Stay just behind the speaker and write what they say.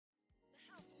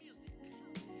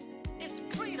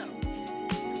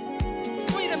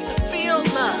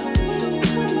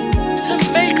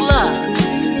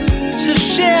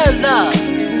to love.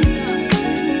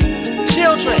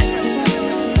 Children,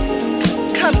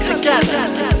 come together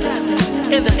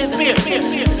in the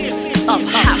spirit of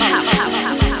house.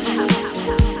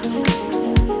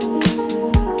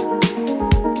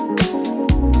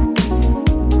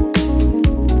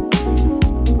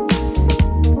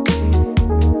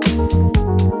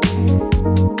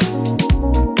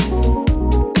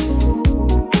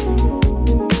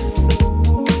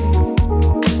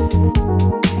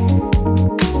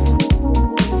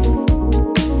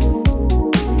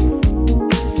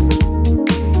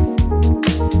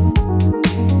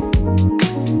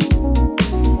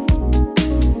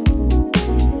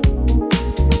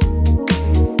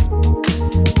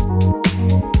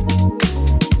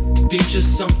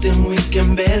 Something we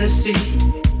can barely see.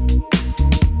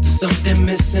 There's something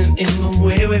missing in the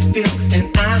way we feel,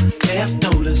 and I have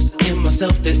noticed in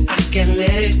myself that I can't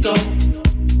let it go.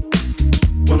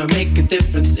 Wanna make a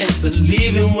difference and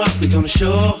believe in what we're gonna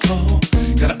show.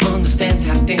 Gotta understand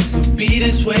how things could be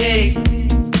this way.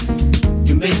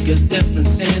 You make a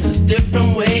difference in a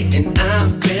different way, and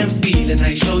I've been feeling how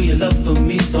you show your love for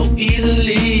me so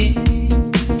easily.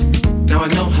 Now I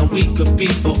know how we could be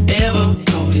forever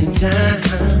caught in time.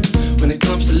 When it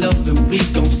comes to loving, we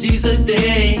gon' seize the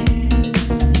day.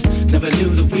 Never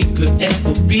knew that we could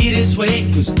ever be this way,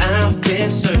 cause I've been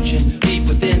searching deep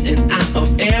within and out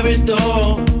of every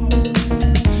door.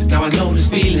 Now I know this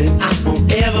feeling, I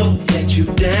won't ever let you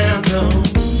down, no.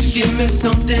 Give me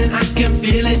something, I can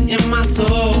feel it in my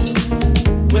soul.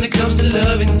 When it comes to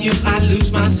loving you, I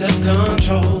lose my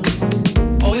self-control.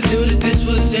 Always knew that this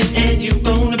was it and you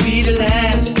gonna be the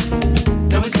last.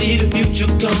 Now we see the future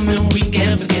coming, we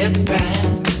can't forget the past.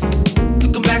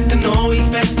 Looking back to know we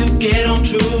had to get on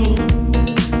true.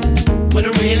 When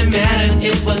it really mattered,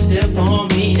 it was there for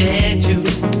me and you.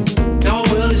 Now our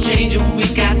world is changing, we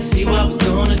got to see what we're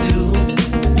gonna do.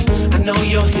 I know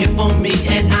you're here for me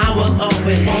and I will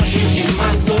always want you in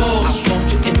my soul. I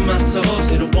want you in my soul,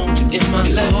 said I want you in my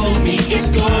soul. Love to me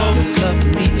is gold, your love to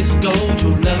me is gold.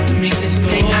 Your love to me is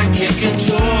gold. Thing I can't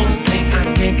control, this thing I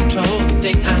can't control, the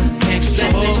thing I can't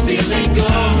control. Let this feeling go,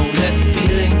 don't let the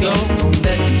feeling go, don't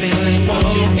let the feeling go. I want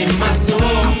you in my soul,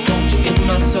 I want you in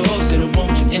my soul, said I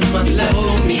want you in my soul.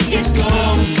 Love to me is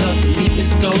gold, your love to me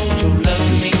is gold. Your love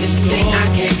to me is gold. Thing I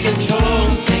can't control,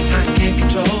 this thing I can't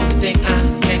control, the thing I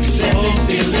can't control. Let this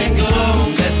feeling go,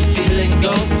 don't let the feeling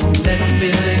go, don't let the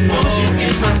feeling go. I want you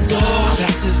in my soul.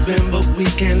 Past has been, but we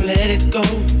can't let it go.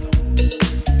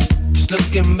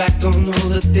 Looking back on all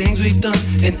the things we've done,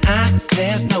 and I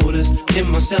have noticed in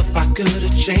myself I could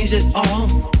have changed it all.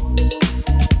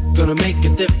 Gonna make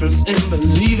a difference and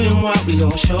believe in what we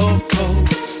all show.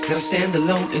 Gotta stand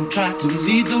alone and try to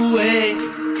lead the way.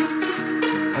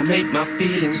 I make my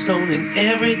feelings known in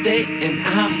every day, and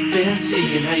I've been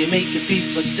seeing how you make your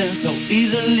peace with them so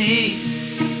easily.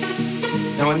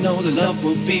 Now I know the love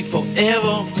will be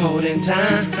forever caught in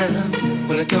time.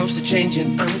 When it comes to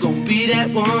changing, I'm gonna be that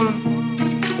one.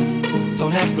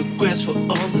 Don't have regrets for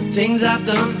all the things I've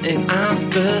done, and I'm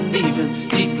believing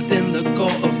deep within the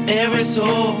core of every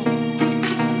soul.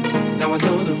 Now I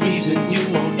know the reason you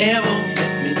won't ever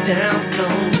let me down, no.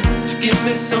 To give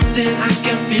me something, I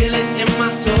can feel it in my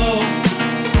soul.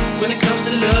 When it comes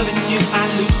to loving you, I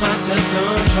lose my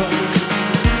self-control.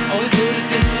 Always knew that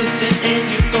this was it and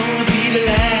you're gonna be the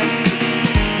last.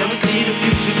 Now we see the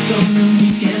future coming,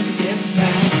 we can't forget the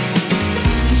past.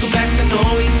 Go back to know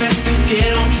we had to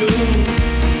get on true.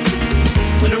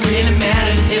 When it really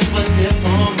mattered, it was there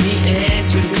for me and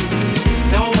you.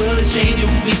 Now our world is changing,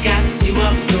 we got to see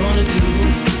what we're gonna do.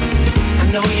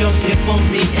 I know you're here for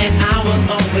me and I will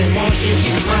always want you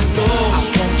in my soul. I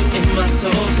want you in my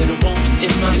soul, said I want you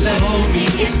in my soul. Love to me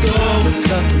is gold, your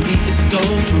love to me is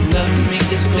gold. True love to me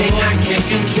is gold. Thing I can't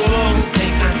control, this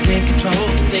thing I can't control,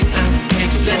 the thing I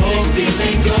can't control. Let this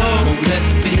feeling go, don't let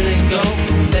the feeling go,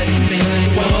 don't let the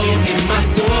feeling go. I want you in my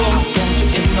soul, I want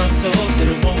you in my soul, said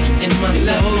I want you in my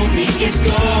soul. Love to me is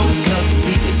gold, your love to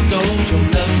me is gold. Your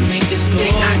love to me is gold.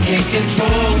 Thing I can't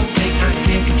control, this thing I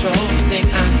can't control, the thing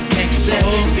I can't control. Let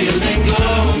this feeling go,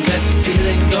 don't let the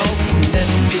feeling go, don't let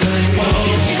the feeling go. I want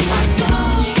you in my soul.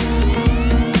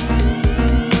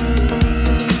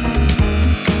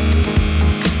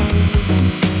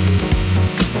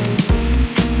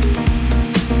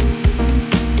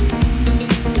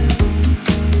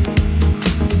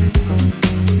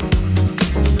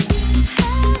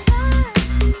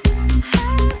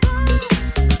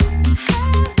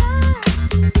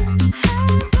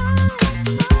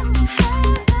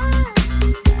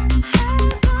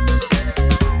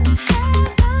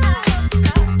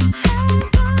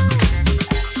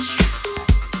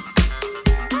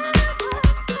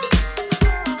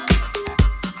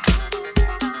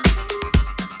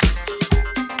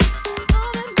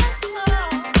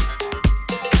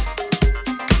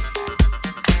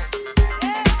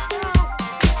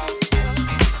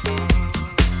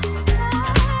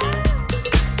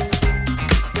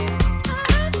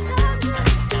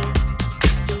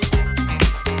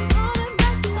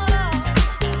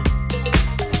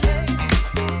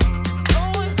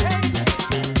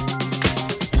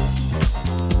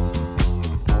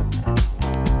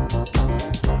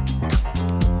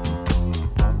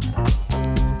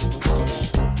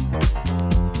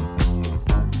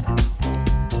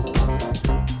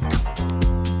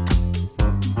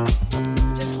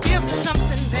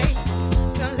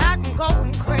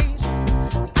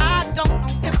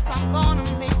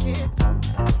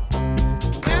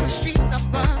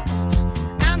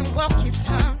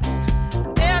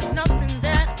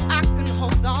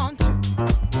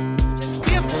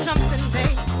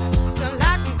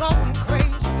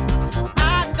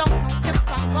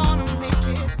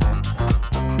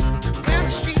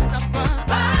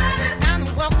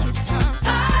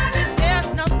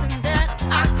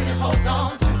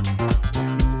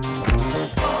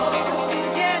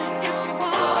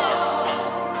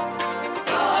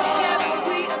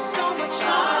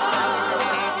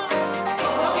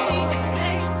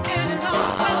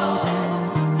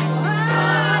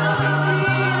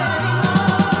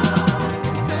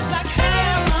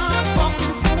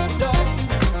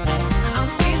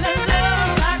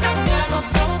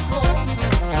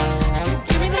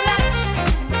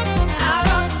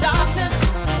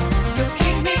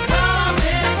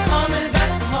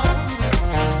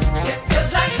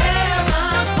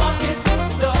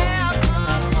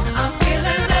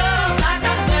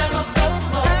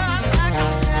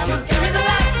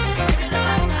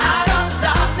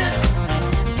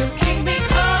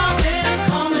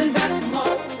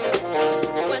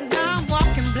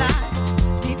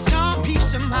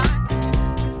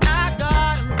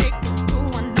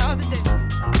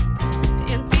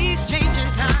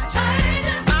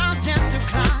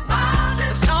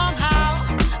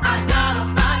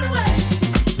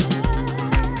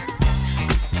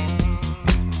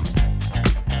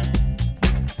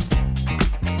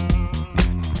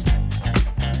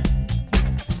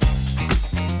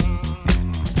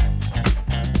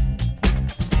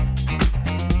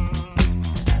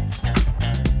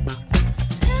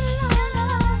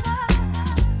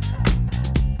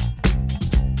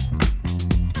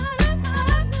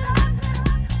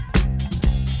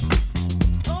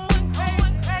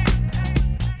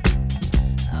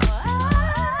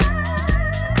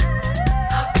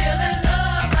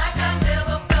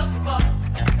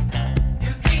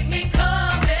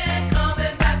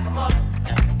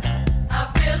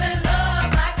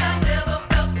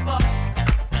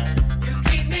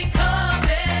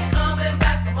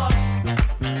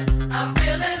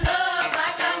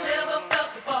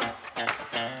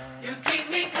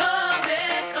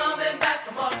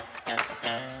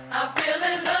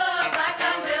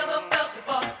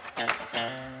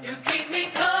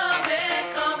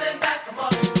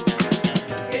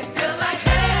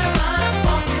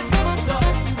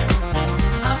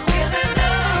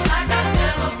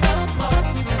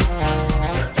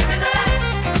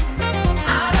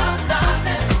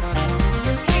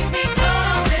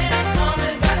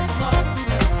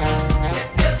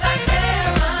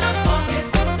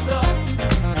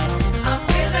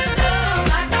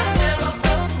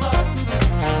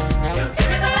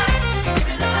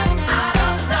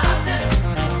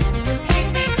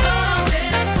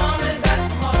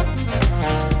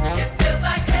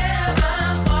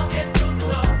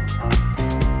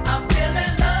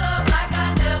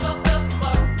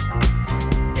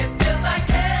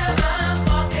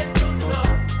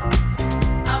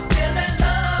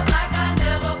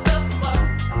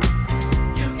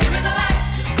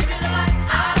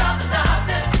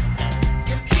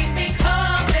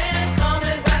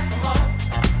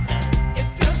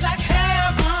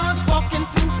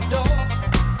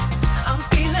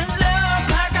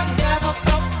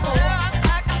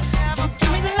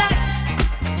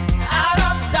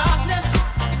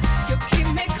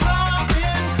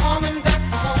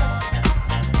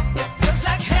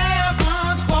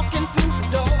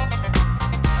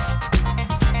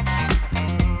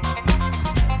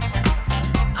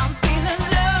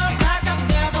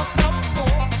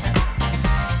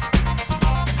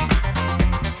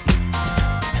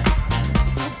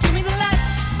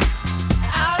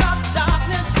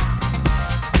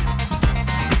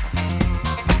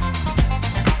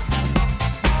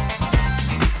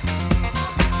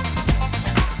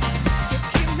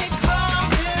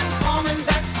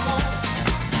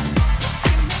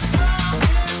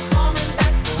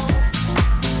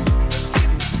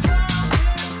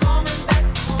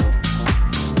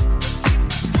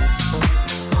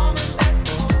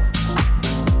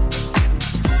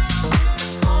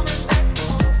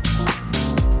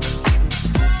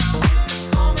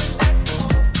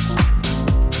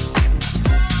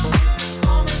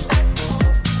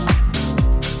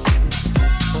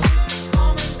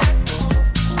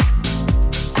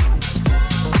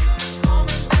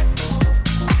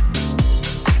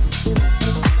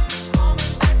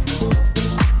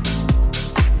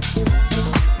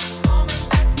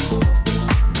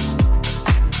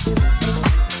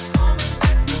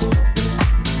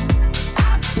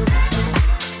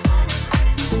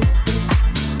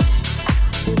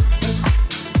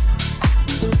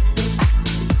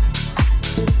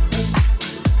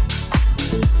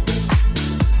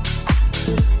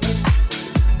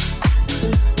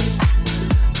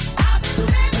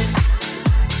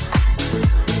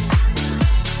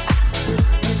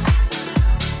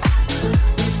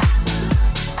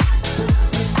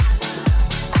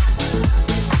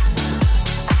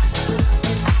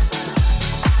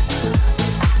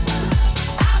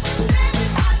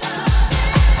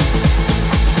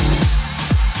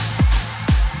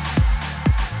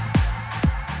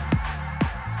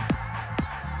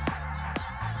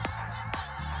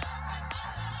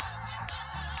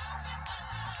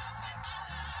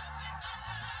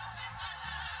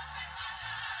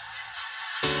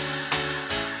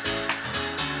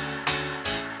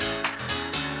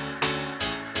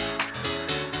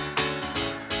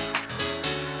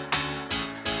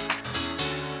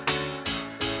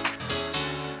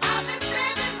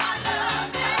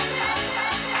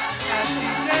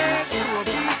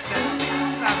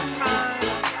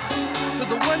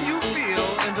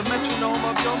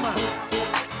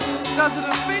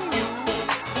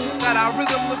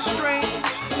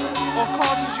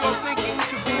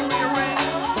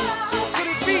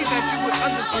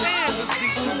 understand the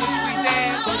beat to which we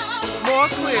dance more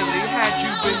clearly had you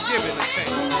been given a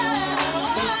chance.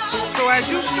 So as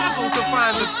you struggle to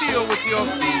find the feel with your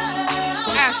feet,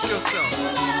 ask yourself,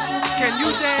 can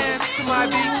you dance to my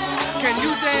beat? Can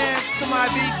you dance to my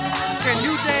beat? Can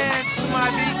you dance to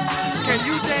my beat? Can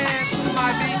you dance to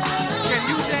my beat? Can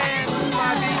you dance to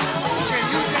my beat? Can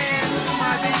you dance to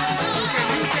my beat? Can you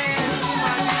dance to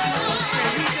my beat? Can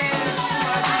you dance to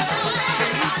my beat?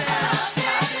 Can you dance to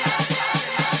my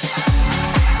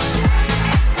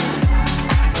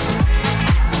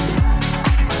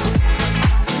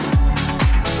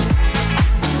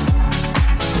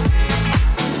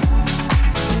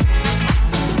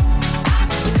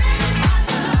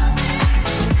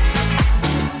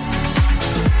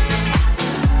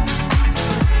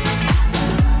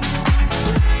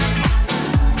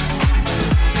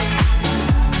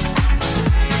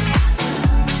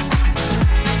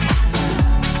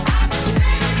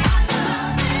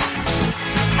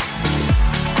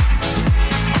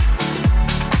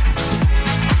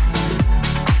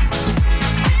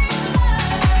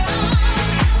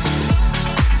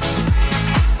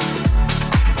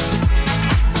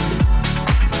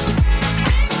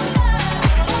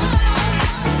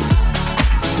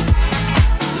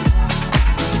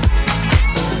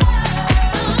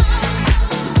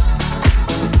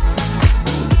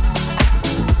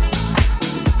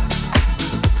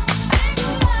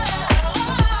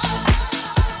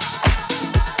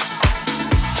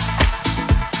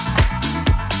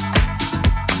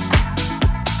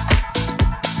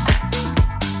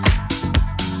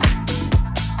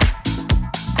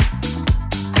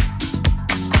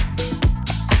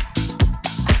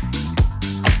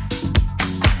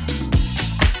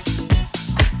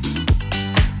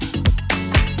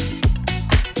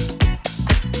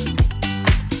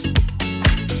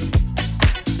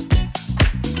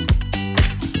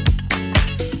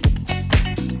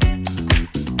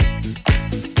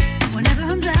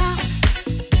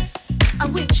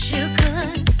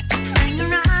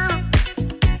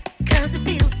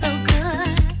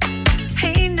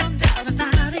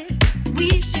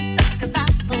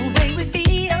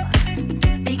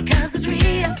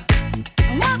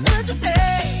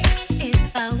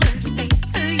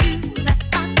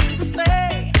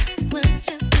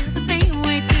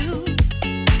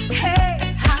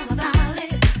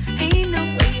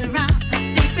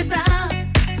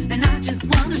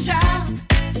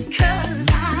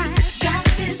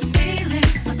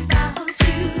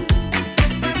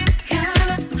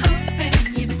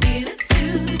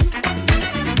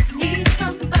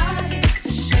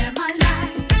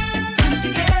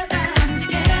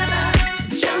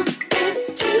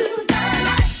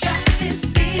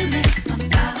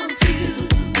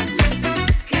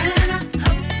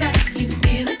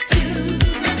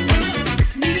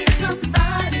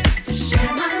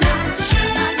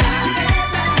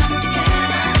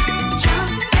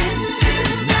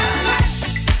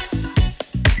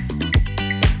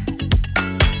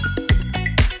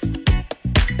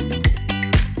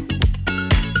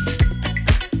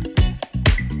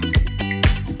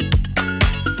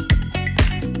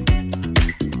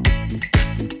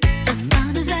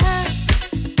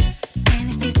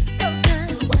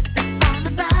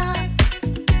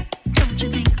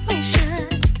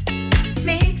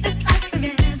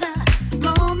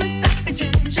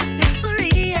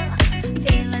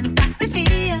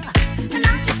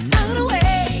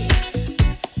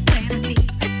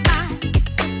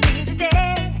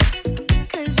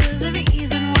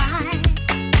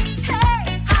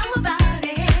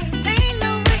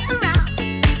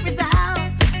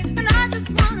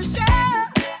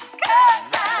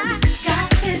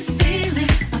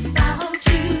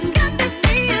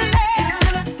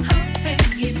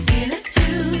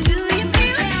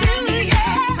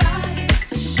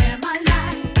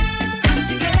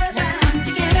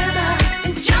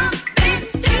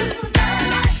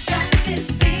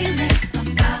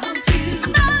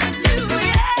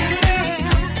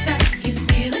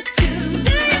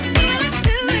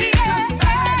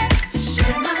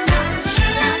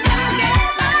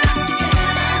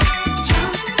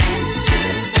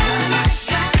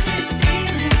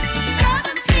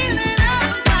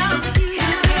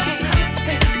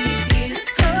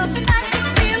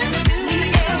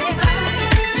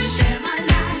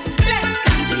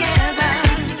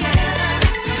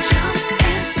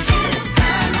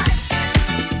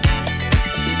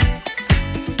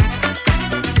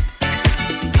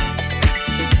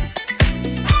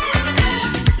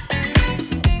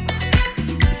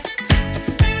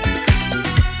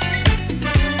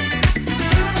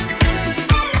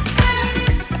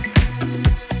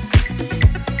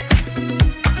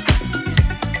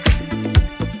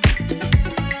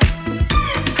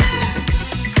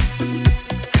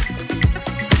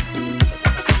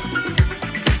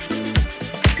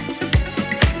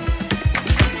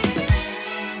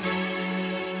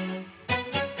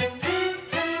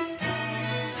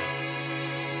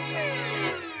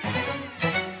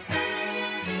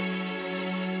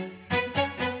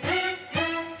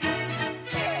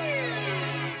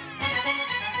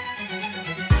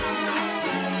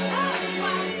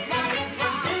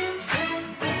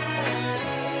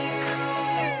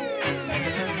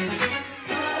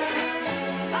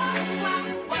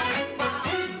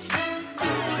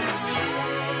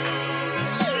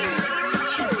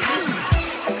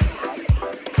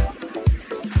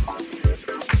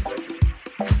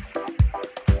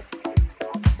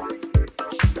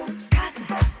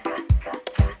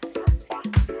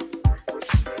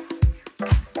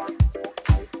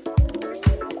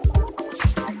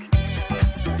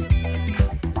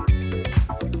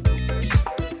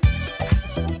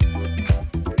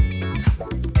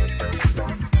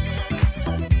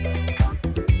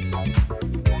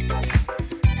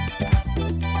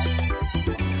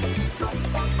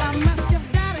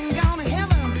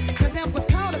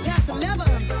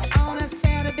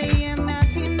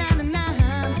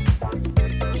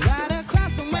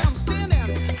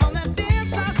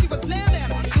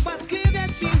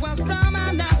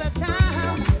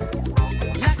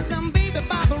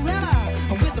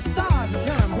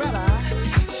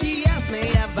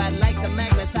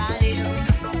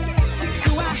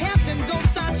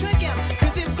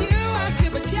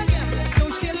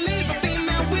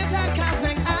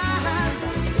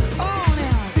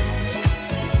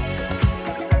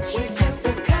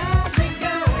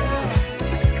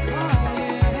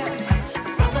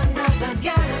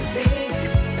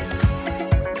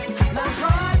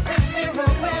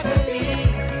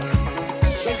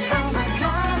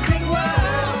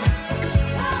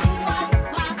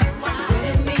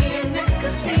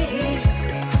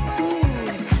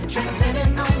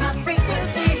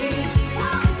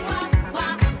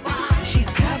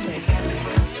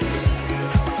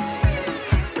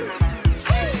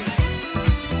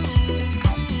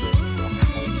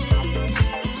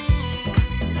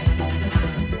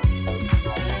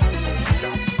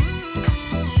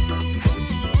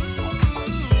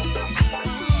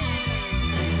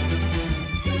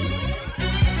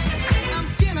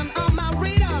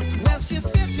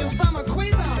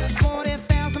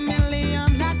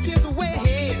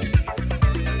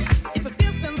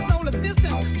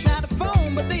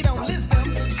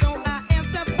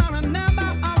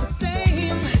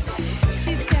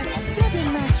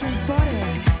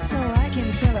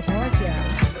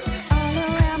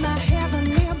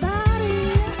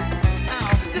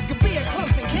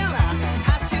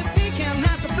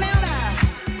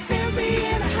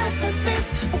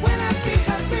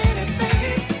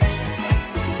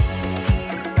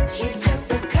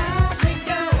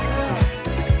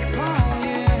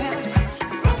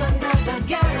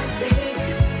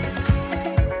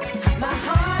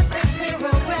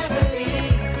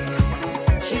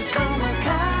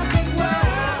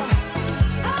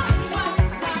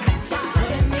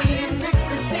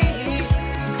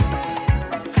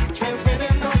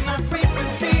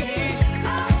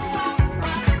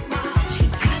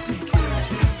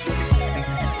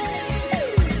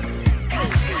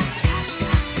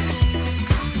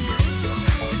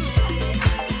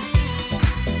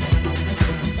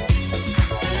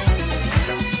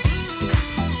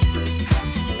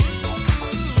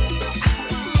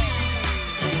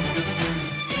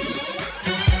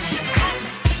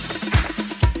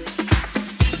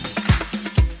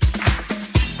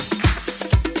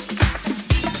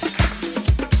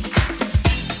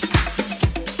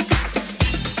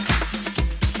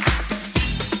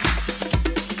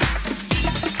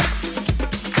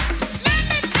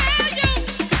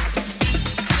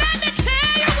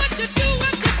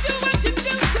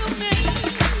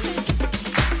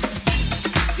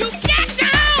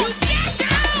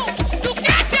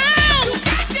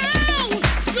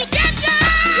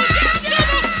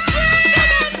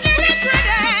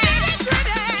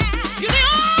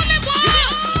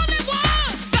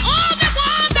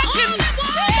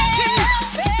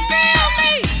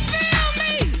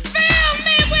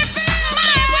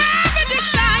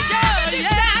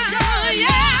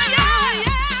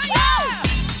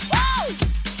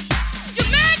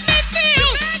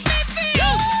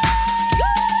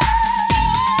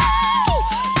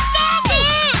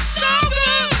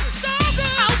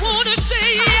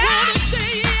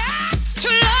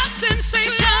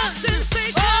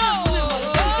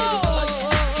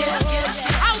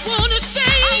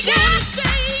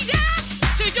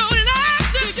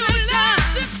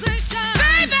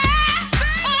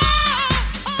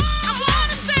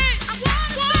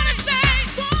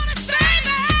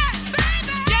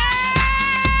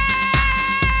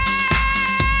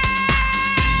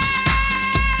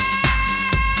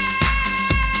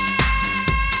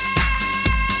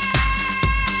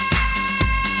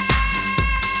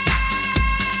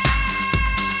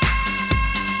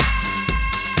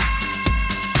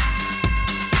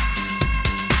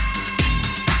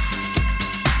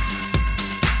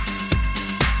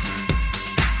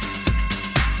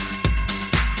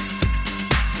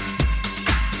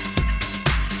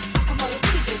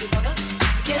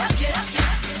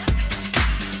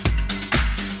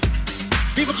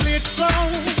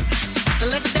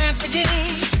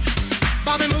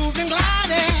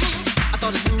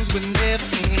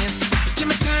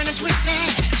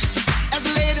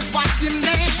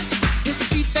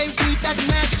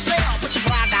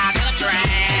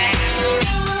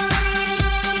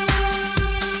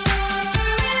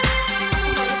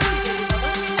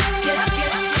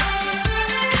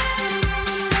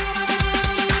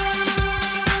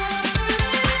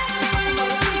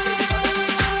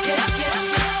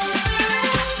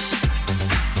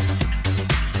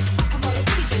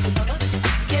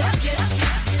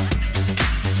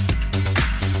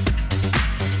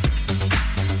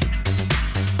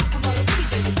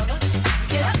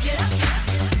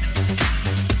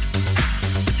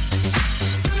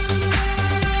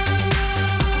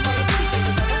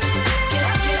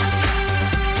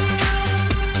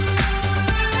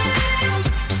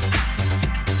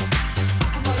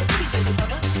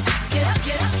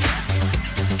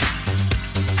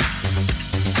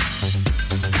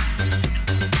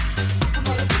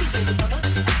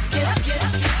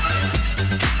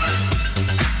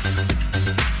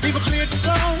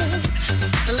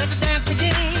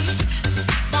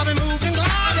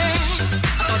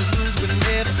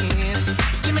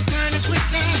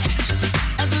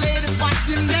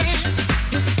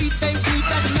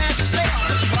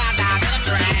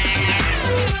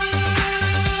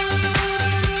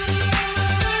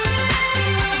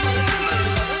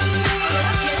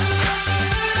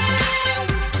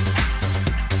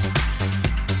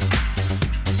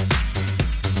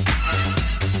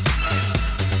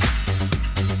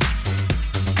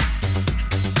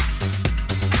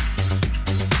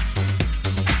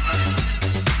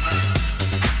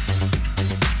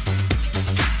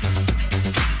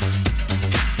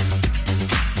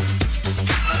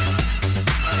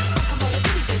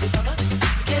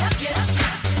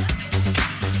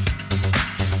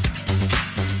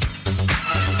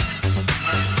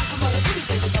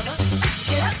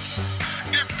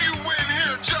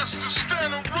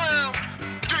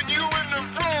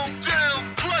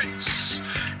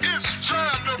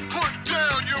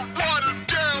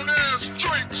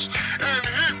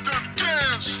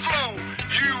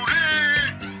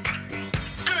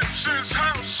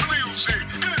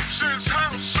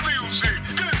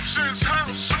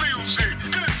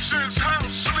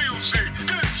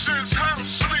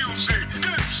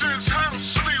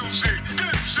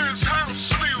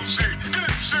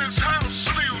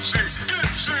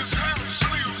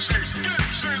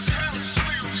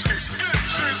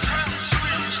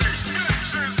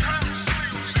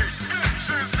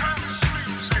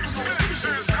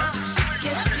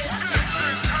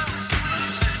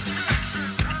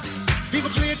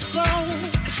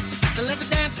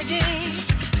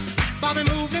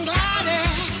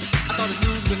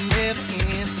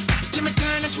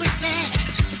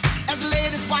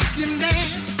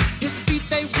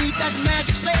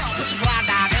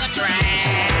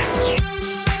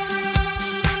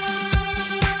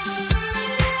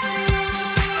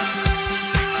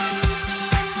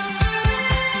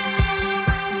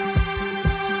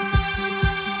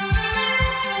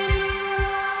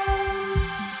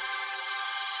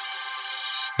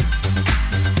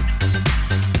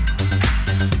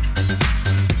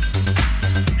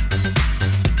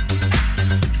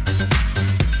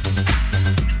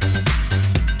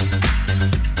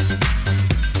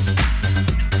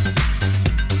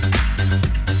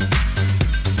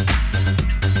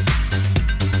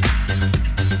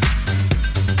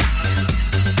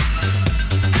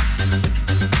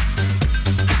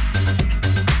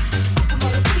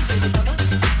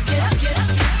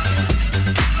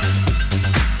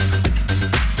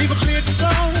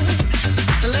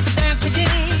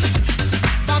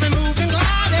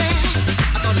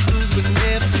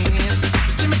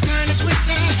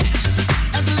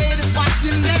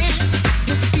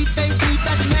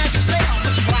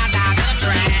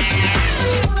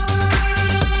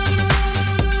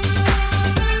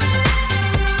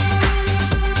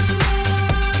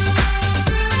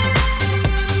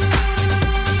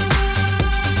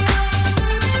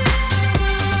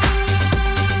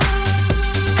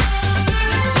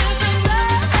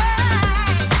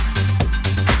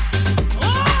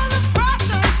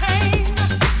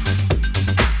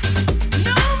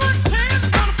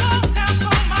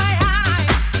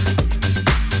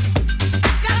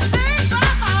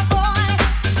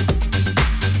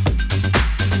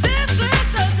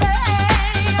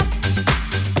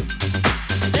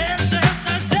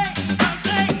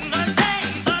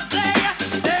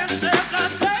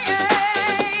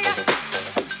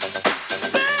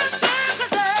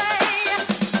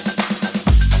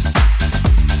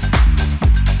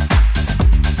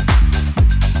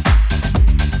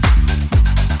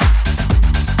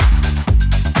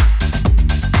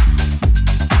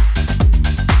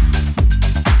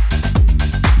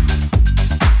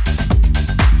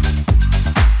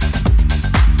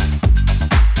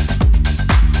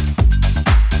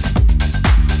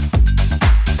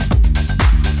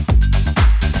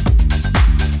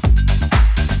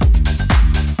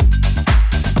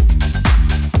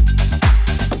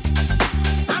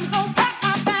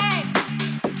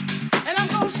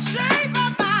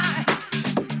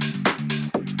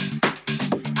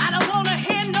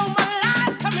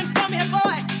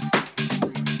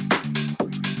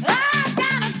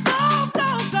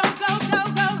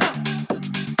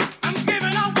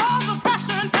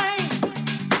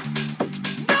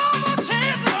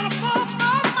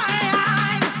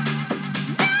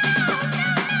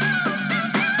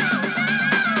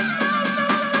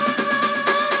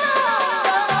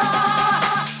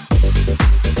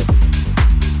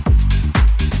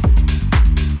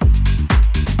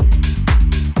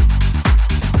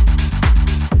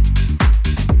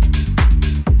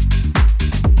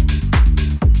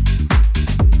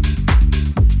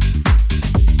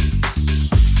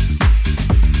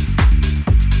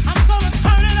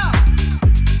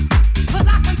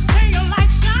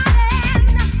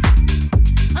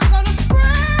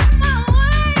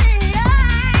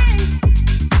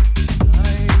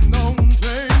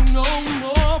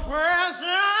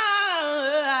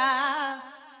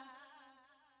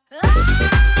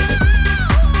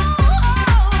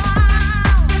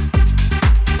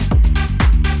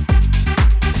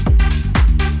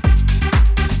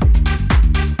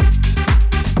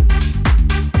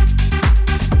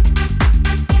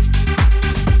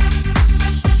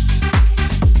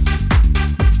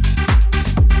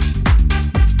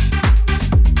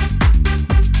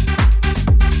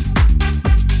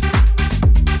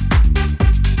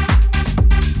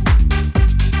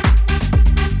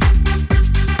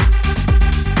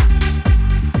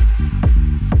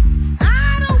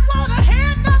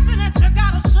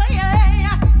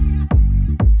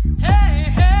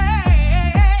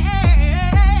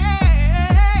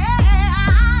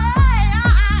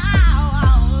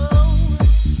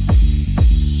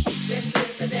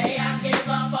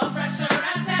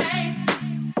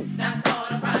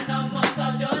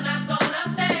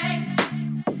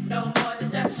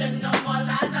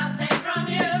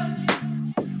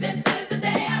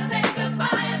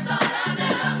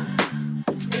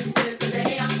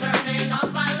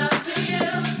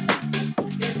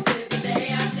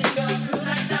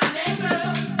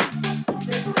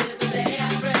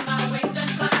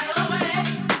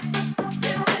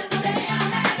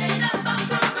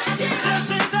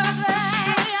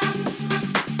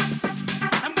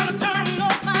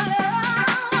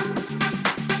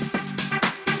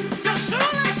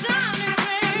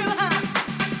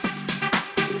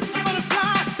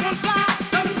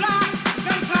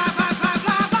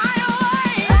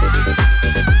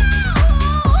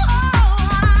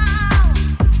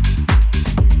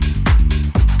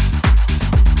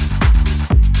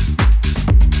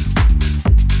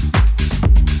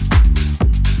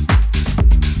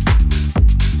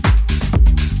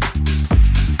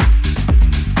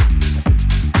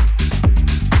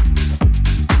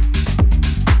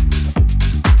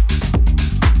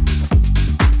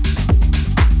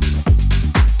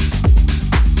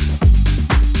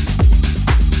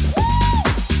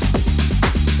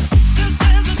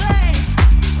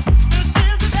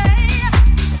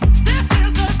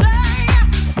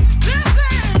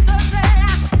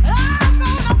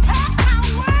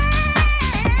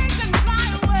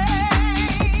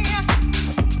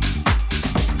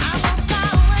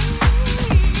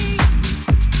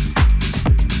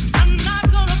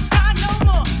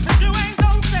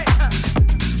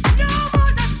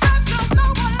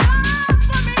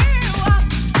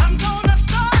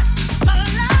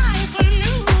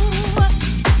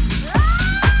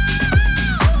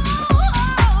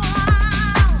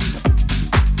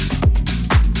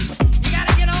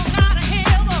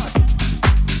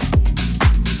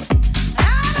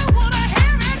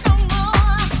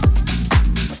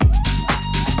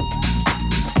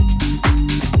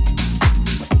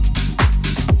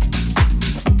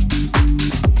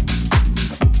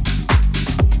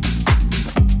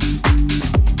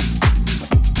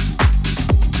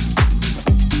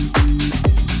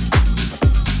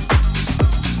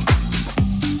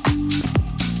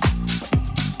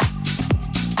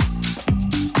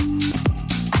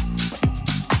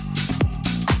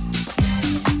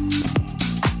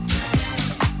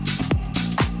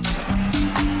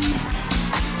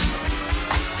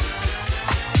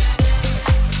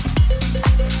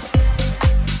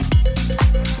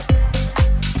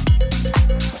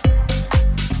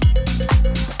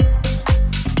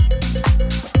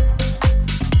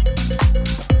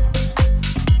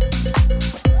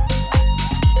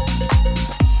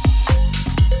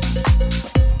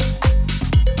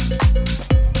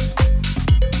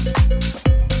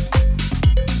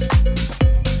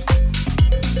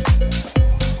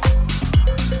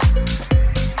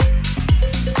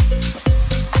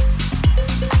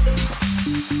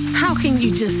can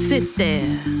you just sit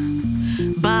there,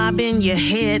 bobbing your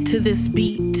head to this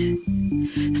beat,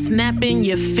 snapping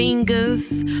your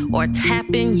fingers or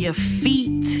tapping your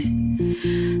feet?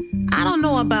 I don't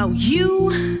know about you,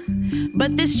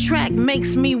 but this track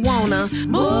makes me wanna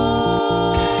move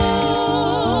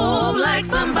like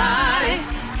somebody,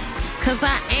 'cause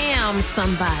I am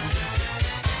somebody,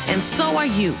 and so are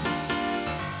you.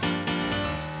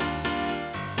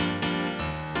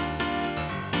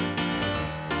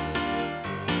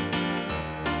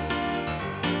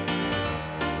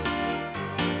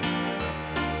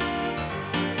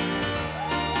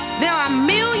 There are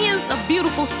millions of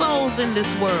beautiful souls in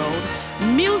this world.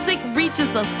 Music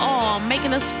reaches us all,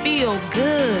 making us feel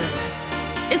good.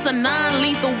 It's a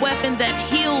non-lethal weapon that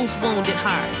heals wounded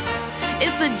hearts.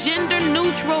 It's a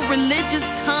gender-neutral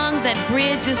religious tongue that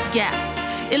bridges gaps,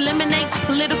 eliminates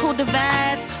political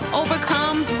divides,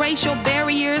 overcomes racial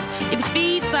barriers. It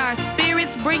feeds our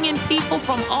spirits, bringing people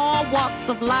from all walks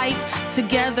of life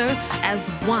together as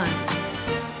one.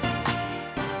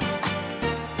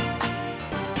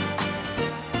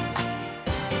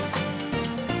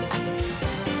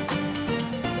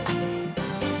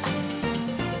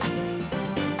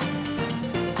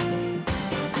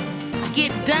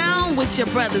 Get down with your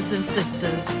brothers and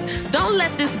sisters. Don't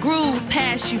let this groove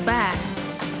pass you by.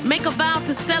 Make a vow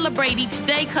to celebrate each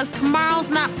day, 'cause tomorrow's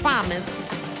not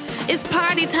promised. It's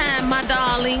party time, my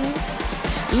darlings.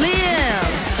 Live.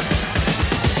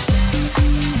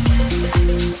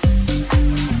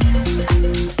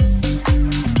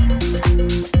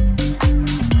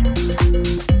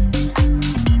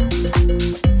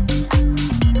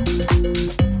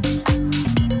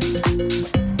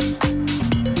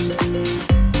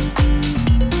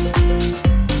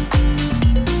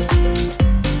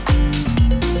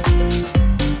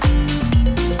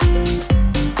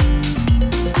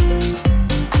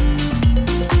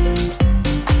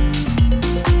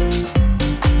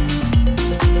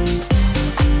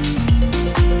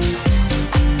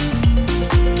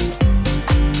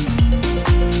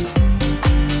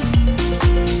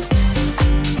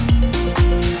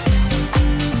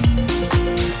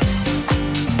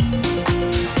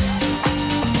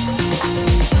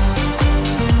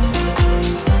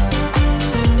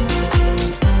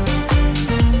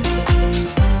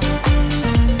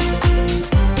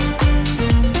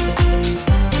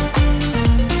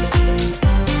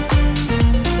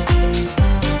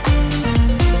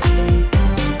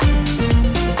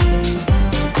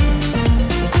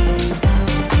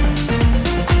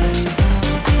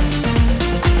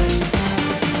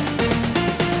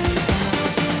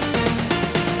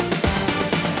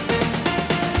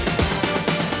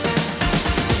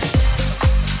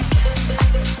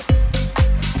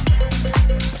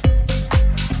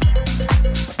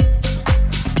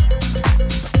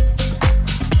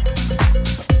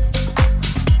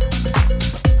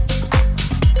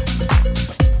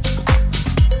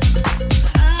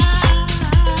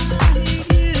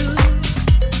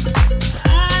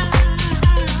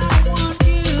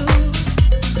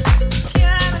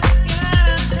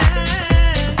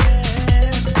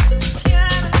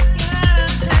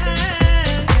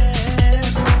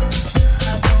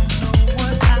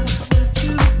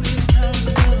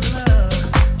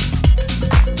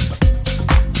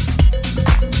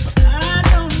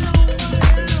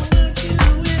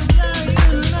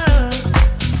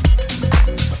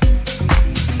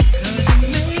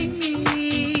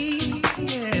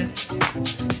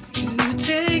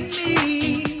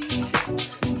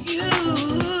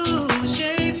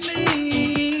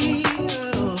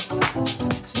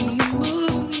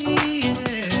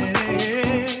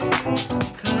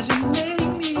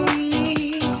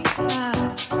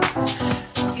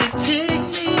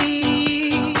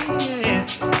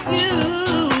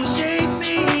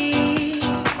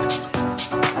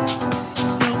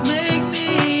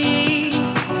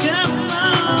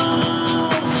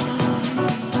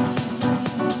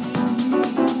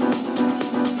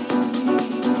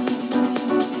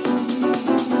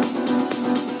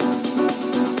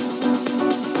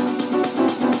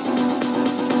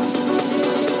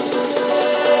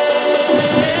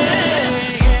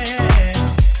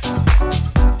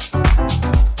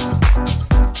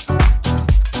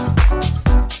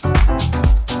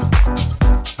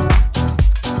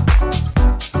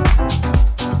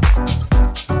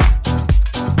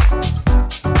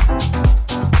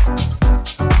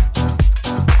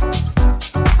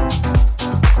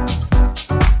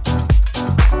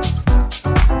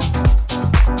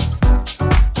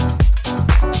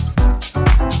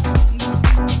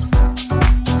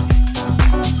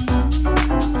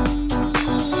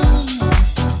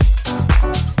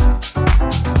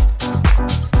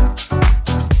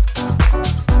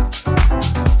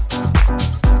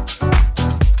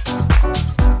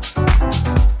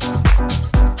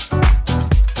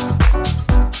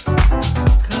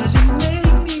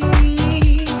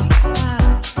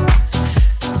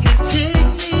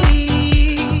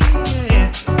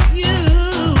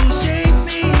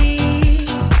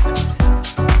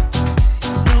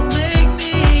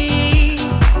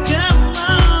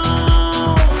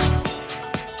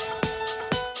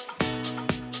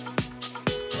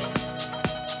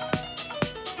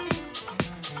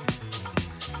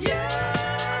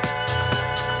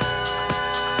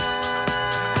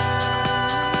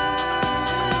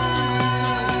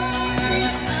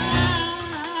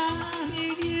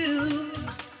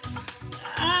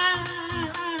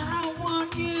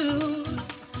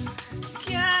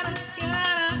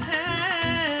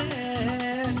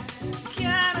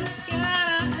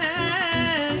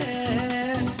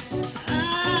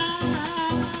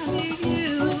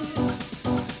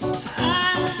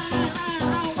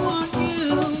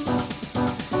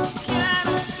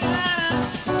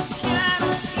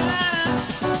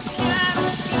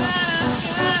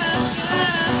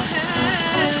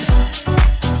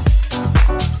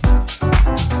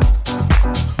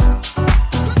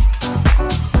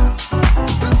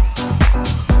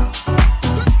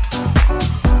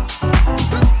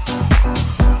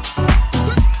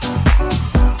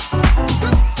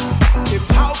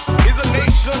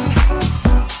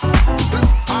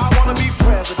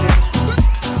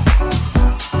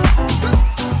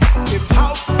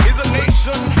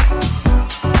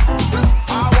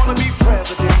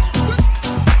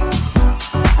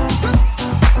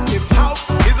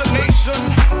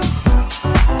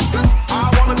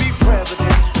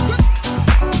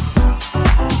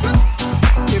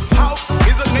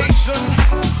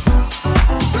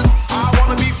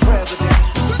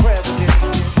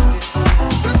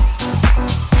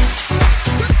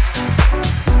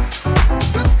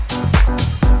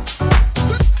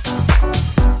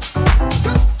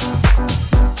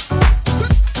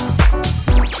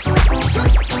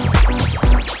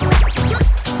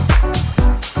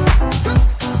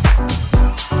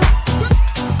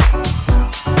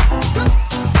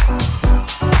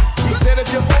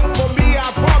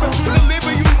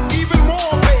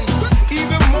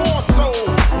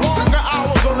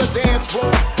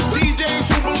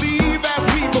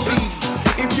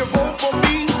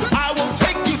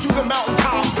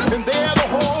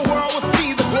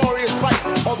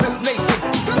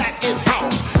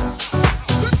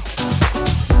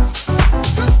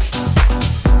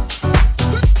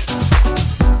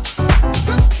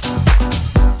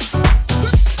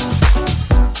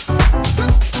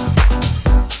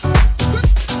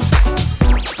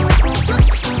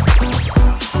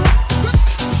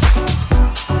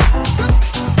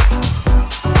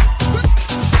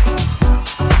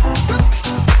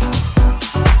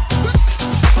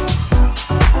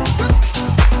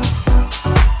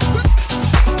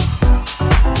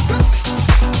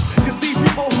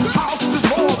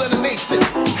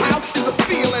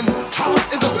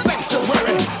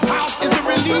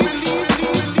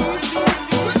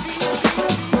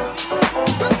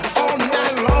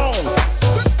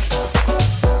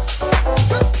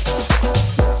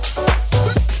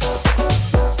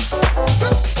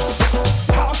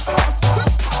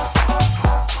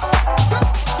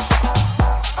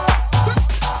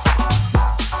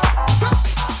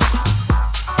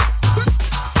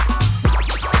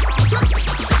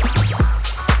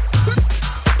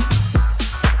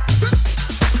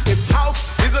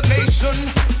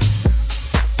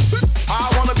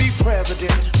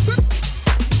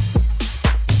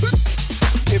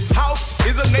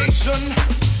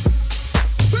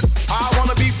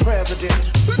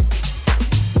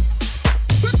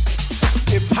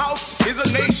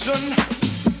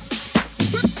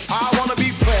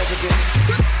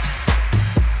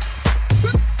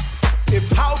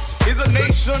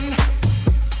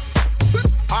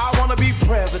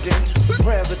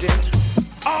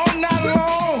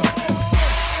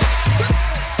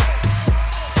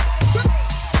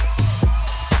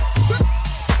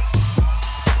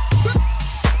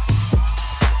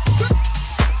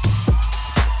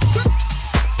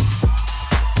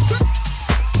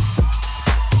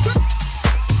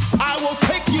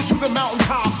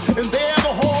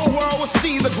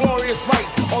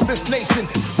 nation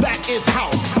that is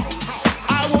house.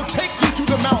 I will take you to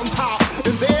the mountaintop,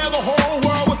 and there the whole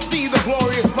world will see the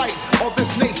glorious light of this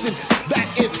nation that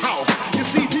is house. You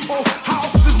see, people,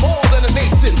 house is more than a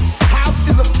nation. House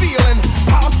is a feeling.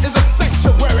 House is a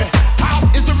sanctuary. House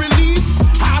is a release.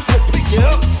 House will pick you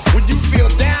up when you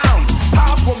feel down.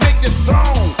 House will make you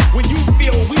strong when you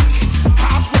feel weak.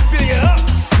 House will fill you up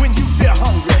when you feel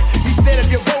hungry. He said, if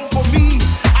you vote for me,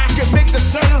 I can make the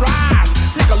sun rise.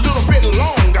 Take a little bit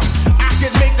longer. I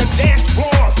can make the dance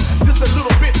floor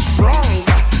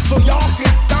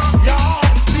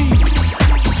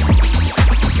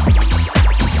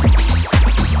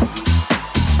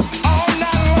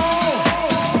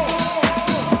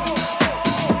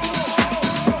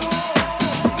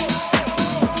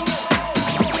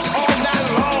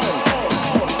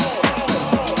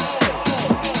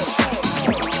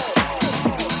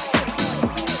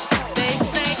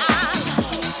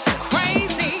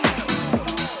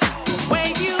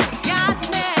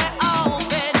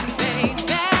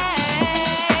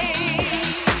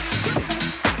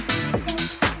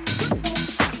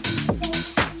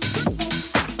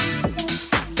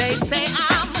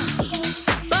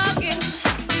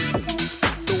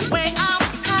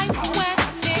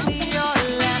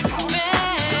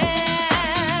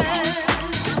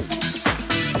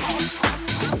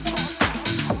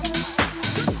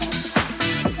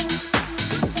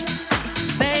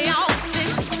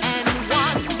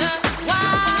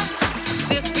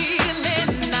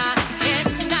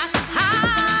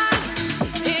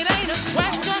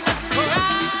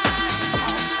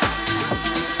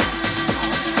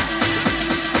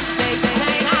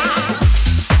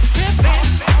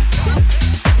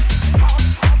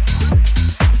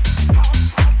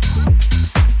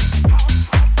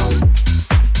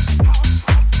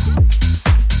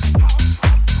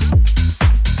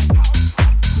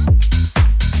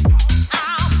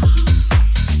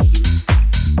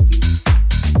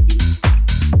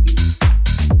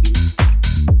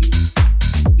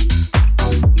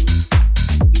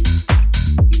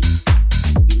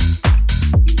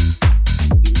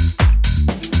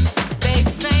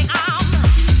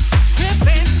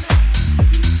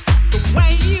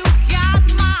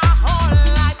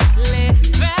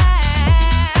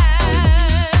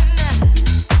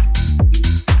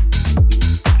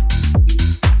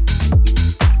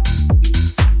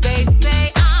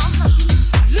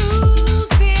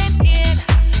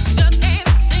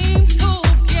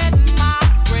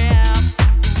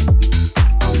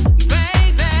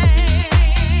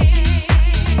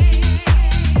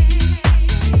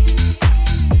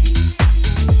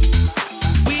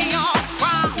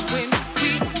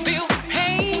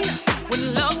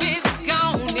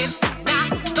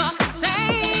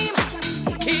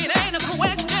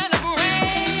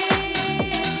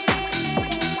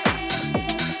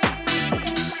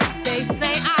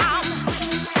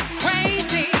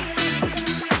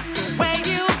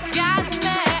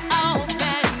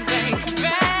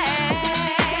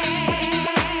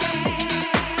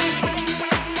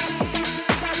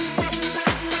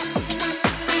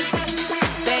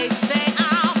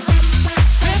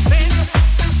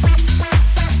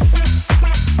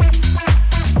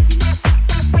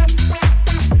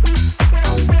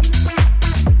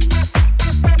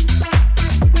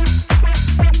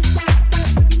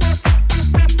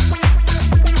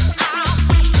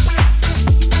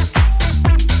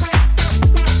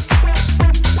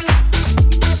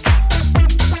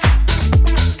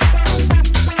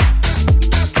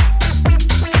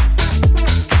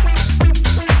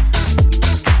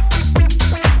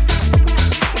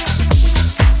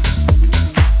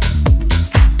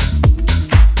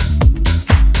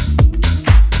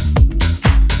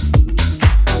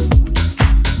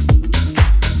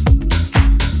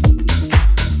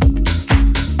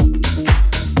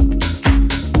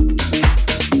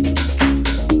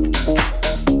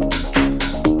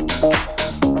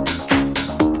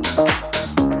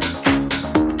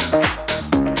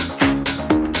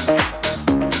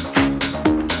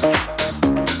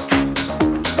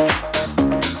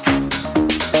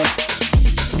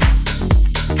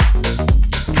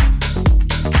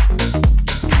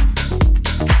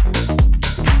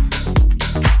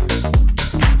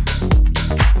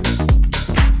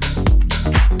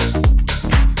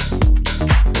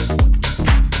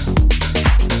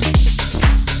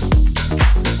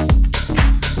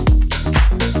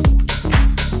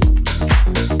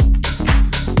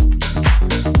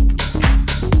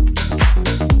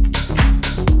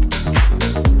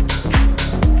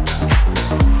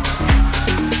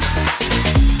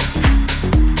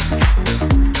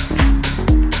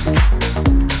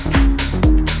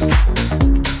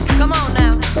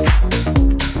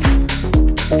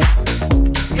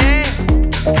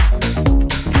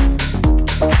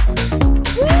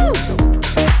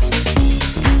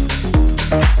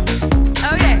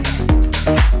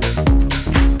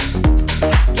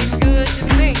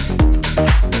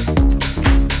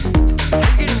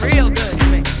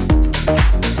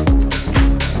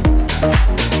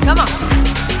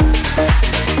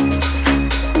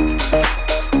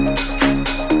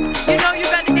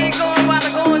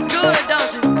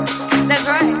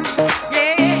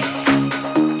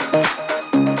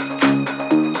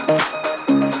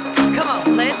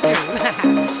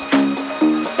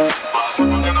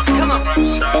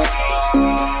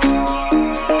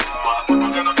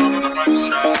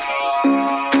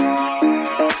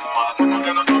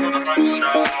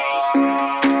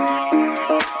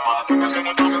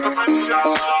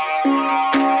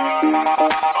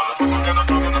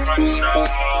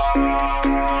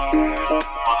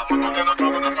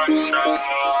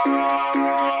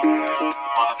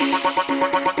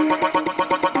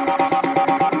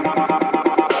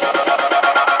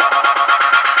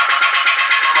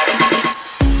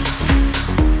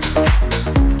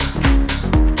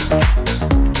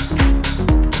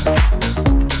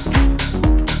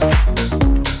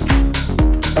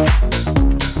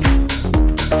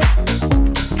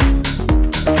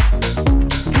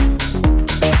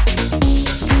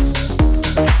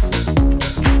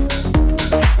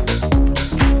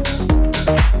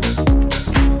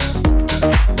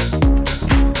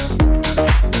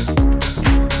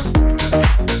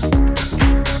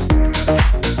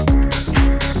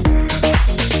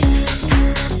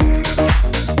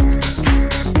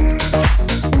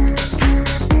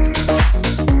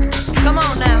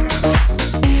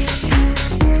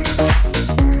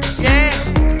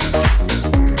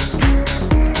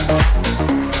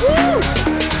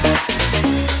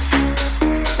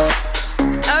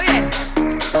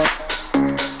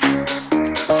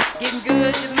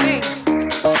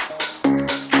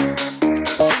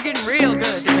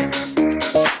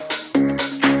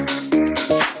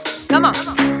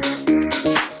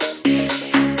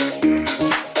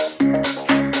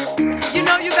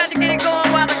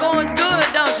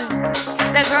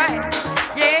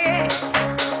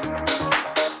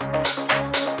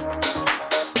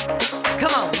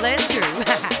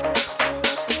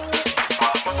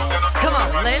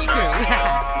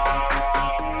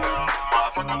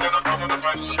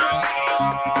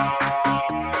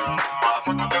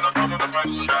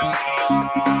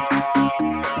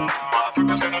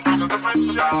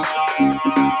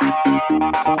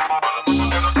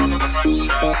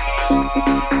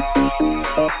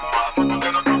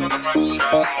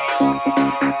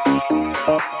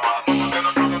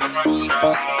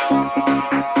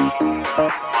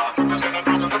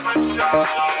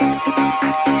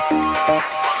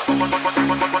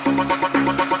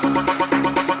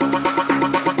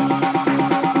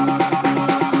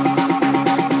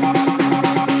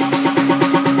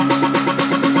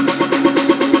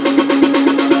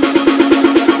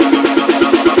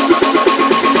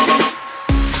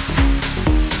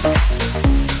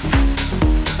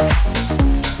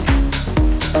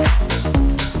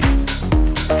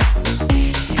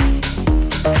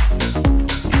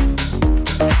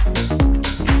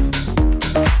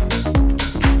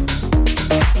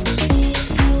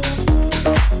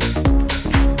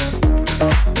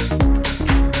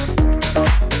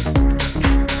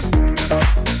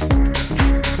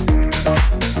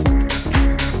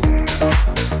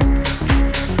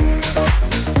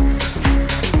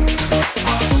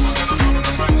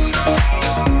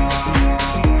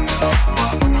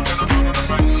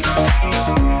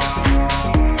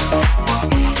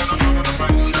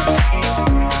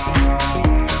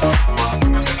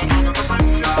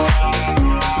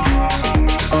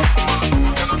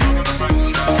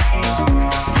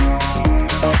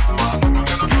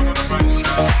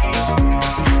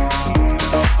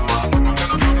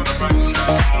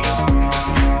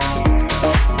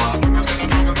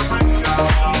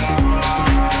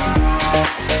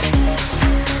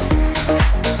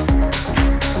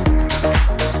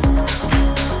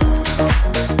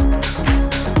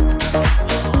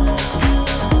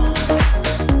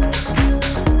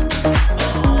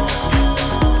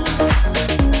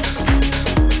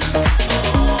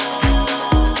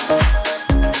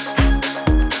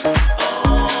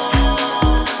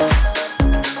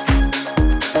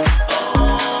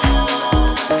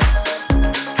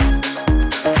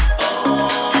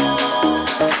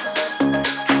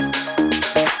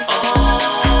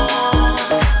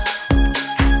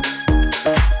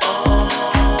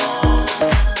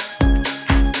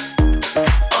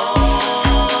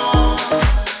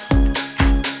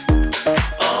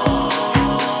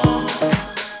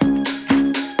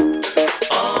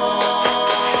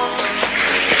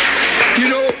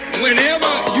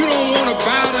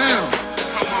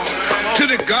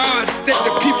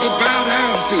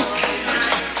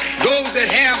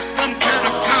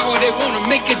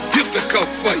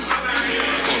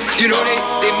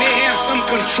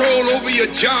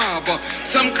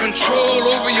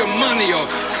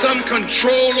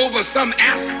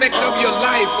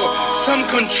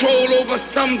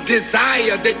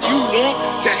Desire that you want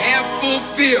to have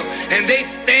fulfilled, and they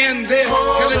stand there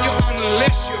telling you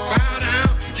unless you bow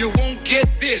down you won't get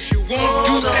this, you won't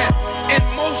do that, and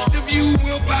most of you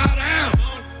will bow down.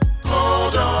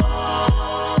 Hold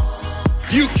on.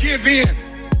 You give in.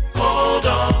 Hold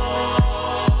on.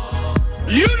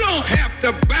 You don't have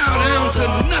to bow down to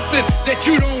nothing that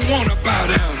you don't want to bow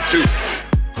down to. too.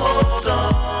 Hold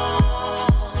on.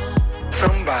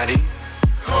 Somebody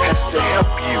has to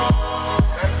help you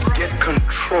get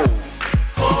control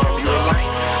of your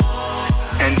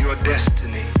life and your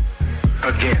destiny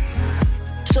again.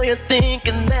 So you're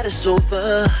thinking that it's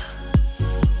over.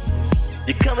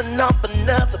 You're coming off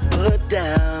another put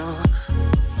down.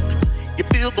 You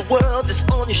feel the world is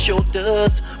on your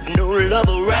shoulders, with no love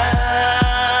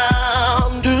around.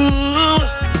 Ooh.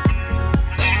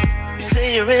 You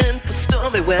say you're in for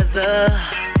stormy weather.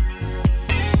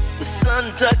 The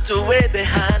sun tucked away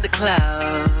behind the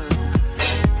cloud.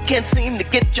 Can't seem to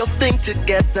get your thing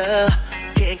together.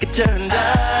 Can't get turned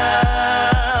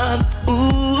on.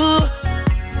 Ooh.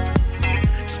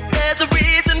 There's a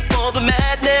reason for the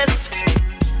madness.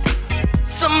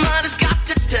 Somebody's got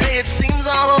to tell you it seems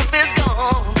all hope is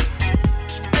gone.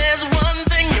 There's one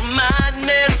thing you might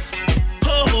miss.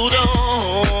 Hold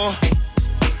on.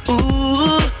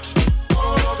 Ooh.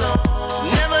 Hold on.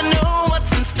 Never know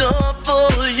what's in store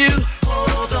for you.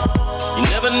 Hold on. You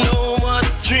never know what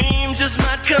dream just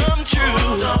might come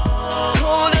true.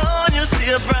 Hold on, you'll see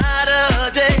a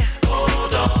brighter day.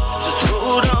 Hold on. Just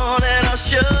hold on and I'll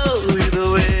show you the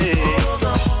way. Hold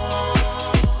on.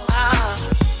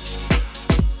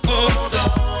 Hold on.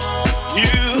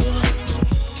 You.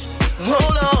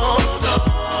 Hold on.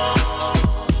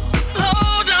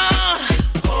 Hold on.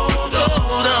 Hold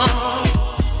on.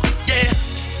 Yeah.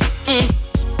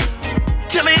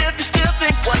 Tell me if you still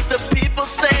think what the people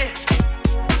say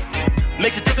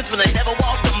makes a difference when they never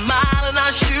walked a mile in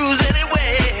our shoes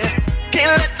anyway.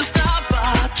 Can't let the stop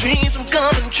our dreams from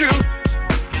coming true.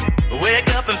 Wake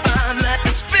up and find that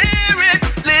the spirit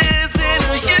lives in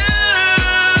you.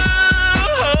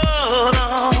 Hold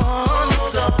on.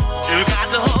 You got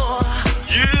to hold.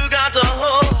 You got to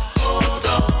hold.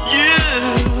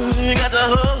 You got to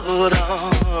hold on.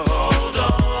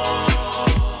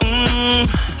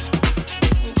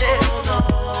 Yeah.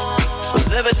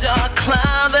 With every dark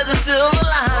cloud there's a silver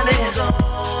lining.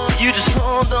 You just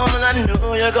hold on and I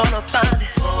know you're gonna find it.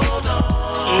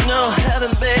 No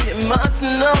heaven, baby, must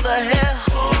know the hell.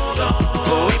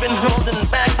 We've been holding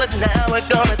back, but now we're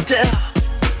gonna tell.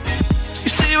 You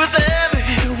see, with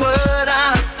every word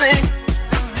I sing,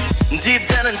 deep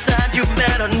down inside you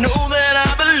better know that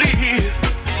I believe.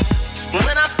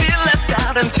 When I feel left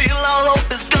out and feel all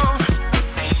hope is gone,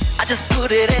 I just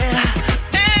put it in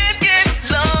and get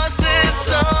lost in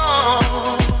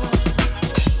song.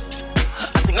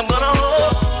 I think I'm gonna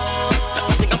hold.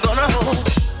 I think I'm gonna hold.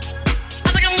 I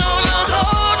think I'm gonna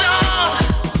hold on.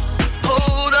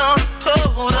 Hold on,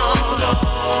 hold on.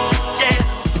 Yeah,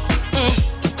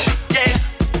 yeah.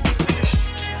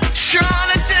 Trying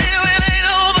to tell you it ain't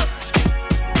over.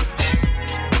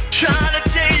 Trying to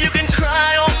tell you you can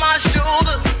cry on my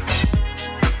shoulder.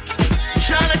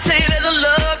 Trying to tell you there's a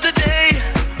love today.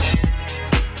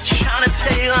 Trying to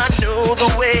tell you I know the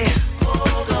way.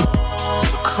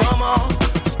 So come on.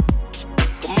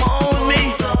 Come on with me.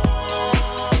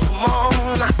 Come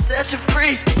on, I set you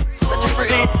free. Set you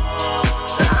free.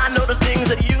 I know the things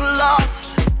that you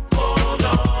lost.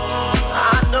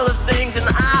 I know the things and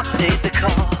I paid the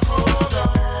cost.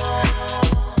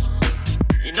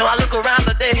 You know I look around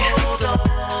today.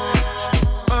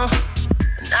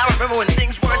 And I remember when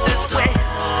things weren't this way.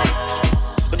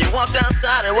 When you walked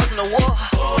outside, it wasn't a war.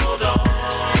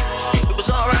 It was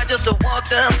alright just to walk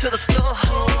down to the store.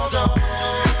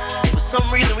 For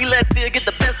some reason we let fear get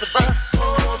the best of us.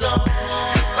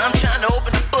 I'm trying to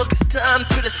open the book, it's time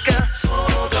to discuss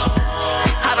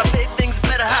how to make things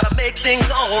better, how to make things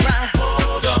alright.